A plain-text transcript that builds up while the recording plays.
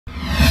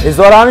इस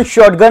दौरान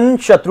शॉटगन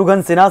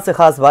शत्रुघ्न सिन्हा से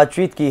खास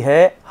बातचीत की है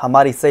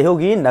हमारी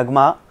सहयोगी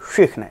नगमा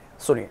शेख ने।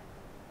 सुनिए।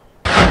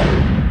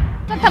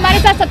 हमारे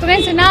साथ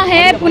शत्रुघ्न सिन्हा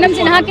है। पूनम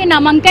सिन्हा के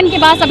नामांकन के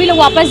बाद सभी लोग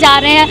वापस जा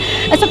रहे हैं।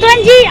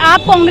 शत्रुघ्न जी, आप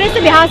कांग्रेस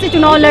से बिहार से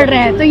चुनाव लड़ रहे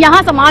हैं, तो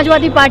यहाँ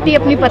समाजवादी पार्टी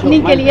अपनी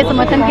पत्नी के लिए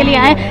समर्थन के लिए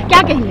आए,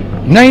 क्या कहेंगे?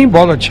 नहीं,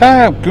 बहुत अच्छा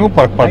है। क्यों,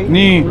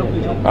 पत्नी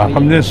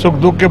हमने सुख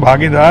दुख के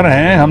भागीदार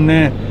हैं। हमने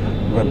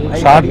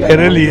 7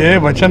 फेरे लिए,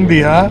 वचन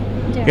दिया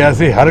कि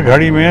ऐसी हर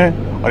घड़ी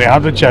में, और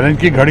यहाँ तो चैलेंज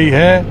की घड़ी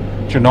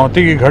है,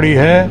 चुनौती की घड़ी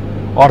है,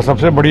 और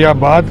सबसे बढ़िया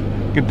बात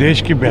कि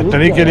देश की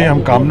बेहतरी के लिए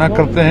हम कामना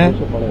करते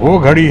हैं, वो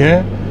घड़ी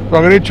है। तो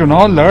अगर ये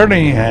चुनाव लड़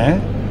रही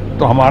हैं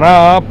तो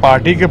हमारा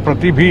पार्टी के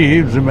प्रति भी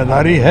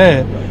जिम्मेदारी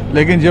है।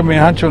 लेकिन जब मैं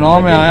यहाँ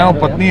चुनाव में आया हूँ,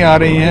 पत्नी आ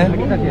रही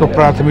हैं, तो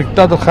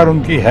प्राथमिकता तो खैर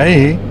उनकी है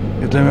ही,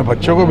 इसलिए मैं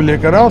बच्चों को भी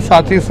लेकर आया। और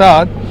साथ ही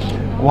साथ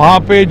वहाँ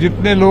पे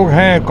जितने लोग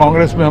हैं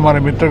कांग्रेस में, हमारे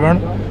मित्रगण,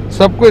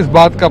 सबको इस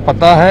बात का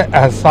पता है,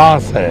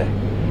 एहसास है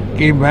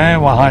कि मैं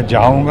वहाँ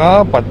जाऊँगा।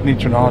 पत्नी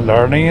चुनाव लड़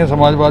रही है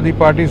समाजवादी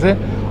पार्टी से,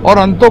 और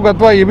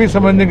अंतोगत्वा ये भी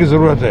समझने की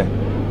ज़रूरत है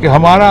कि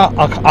हमारा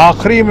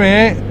आखिरी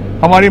में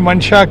हमारी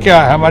मंशा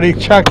क्या है, हमारी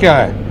इच्छा क्या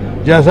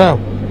है। जैसा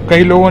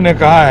कई लोगों ने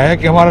कहा है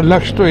कि हमारा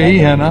लक्ष्य तो यही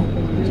है ना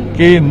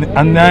कि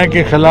अन्याय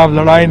के खिलाफ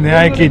लड़ाई,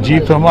 न्याय की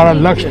जीत। हमारा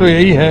लक्ष्य तो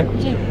यही है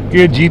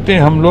कि जीते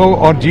हम लोग,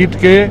 और जीत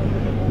के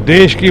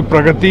देश की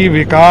प्रगति,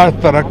 विकास,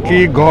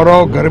 तरक्की,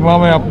 गौरव, गरिमा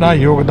में अपना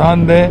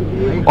योगदान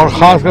दें। और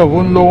ख़ासकर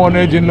उन लोगों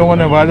ने, जिन लोगों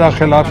ने वायदा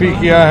खिलाफी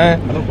किया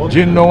है,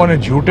 जिन लोगों ने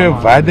झूठे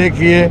वायदे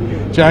किए,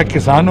 चाहे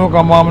किसानों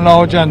का मामला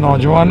हो, चाहे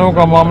नौजवानों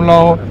का मामला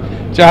हो,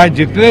 चाहे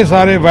जितने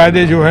सारे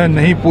वायदे जो है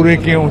नहीं पूरे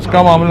किए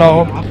उसका मामला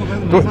हो,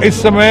 तो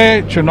इस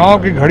समय चुनाव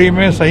की घड़ी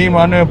में, सही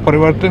माने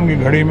परिवर्तन की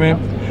घड़ी में,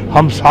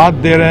 हम साथ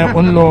दे रहे हैं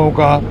उन लोगों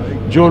का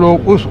जो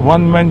लोग उस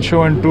 1 man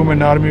show and 2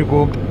 man army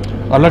को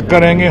अलग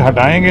करेंगे,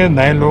 हटाएंगे,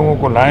 नए लोगों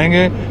को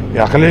लाएंगे।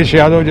 या अखिलेश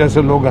यादव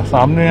जैसे लोग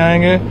सामने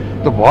आएंगे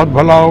तो बहुत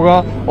भला होगा।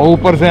 और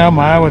ऊपर से यहाँ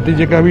मायावती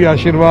जी का भी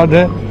आशीर्वाद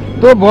है,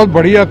 तो बहुत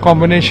बढ़िया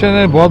कॉम्बिनेशन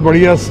है, बहुत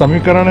बढ़िया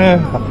समीकरण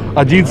है।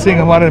 अजीत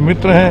सिंह हमारे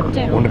मित्र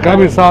हैं, उनका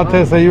भी साथ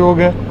है, सहयोग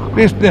है,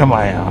 इसलिए हम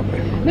आए यहाँ पे।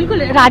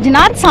 बिल्कुल,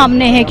 राजनाथ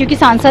सामने है क्योंकि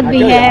सांसद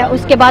भी है,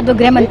 उसके बाद वो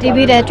गृह मंत्री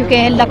भी रह चुके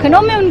हैं।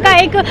 लखनऊ में उनका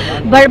एक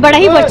बड़ा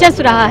ही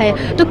वर्चस्व रहा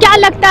है, तो क्या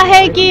लगता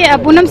है कि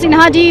पूनम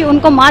सिन्हा जी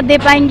उनको मात दे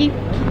पाएंगी?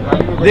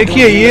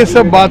 देखिए, ये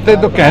सब बातें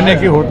तो कहने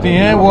की होती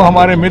हैं। वो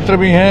हमारे मित्र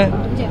भी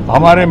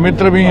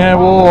हैं,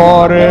 वो।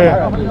 और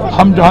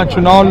हम जहाँ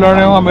चुनाव लड़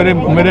रहे हो,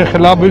 मेरे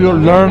खिलाफ भी जो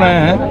लड़ रहे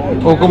हैं,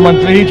 वो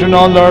मंत्री ही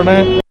चुनाव लड़ रहे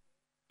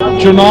हैं।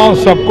 चुनाव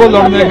सबको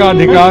लड़ने का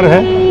अधिकार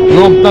है,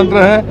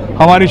 लोकतंत्र है।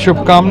 हमारी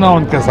शुभकामना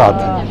उनके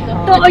साथ है।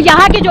 तो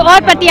यहाँ के जो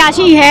और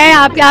प्रत्याशी है,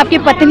 आपकी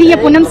पत्नी है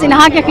पूनम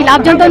सिन्हा के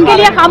खिलाफ, जो तो उनके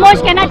लिए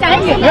खामोश कहना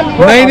चाहेंगे?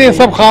 नहीं,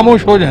 सब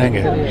खामोश हो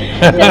जाएंगे।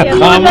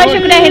 बहुत बहुत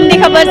शुक्रिया हिंदी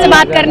खबर से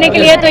बात करने के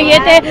लिए। तो ये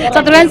थे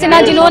शत्रुघ्न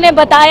सिन्हा, जिन्होंने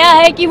बताया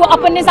है कि वो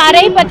अपने सारे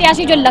ही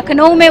प्रत्याशी जो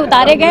लखनऊ में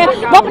उतारे गए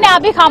वो अपने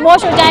आप ही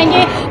खामोश हो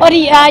जाएंगे, और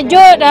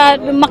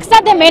जो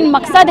मकसद है, मेन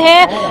मकसद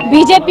है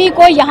बीजेपी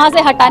को यहाँ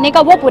से हटाने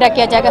का, वो पूरा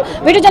किया जाएगा।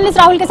 वीडियो जर्नलिस्ट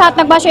राहुल के साथ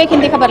नगमा शेख,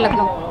 हिंदी खबर,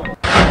 लखनऊ।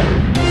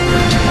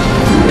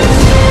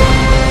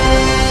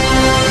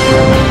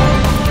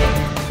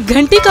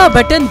 घंटी का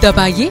बटन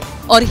दबाइए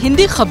और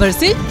हिंदी खबर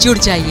से जुड़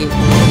जाइए।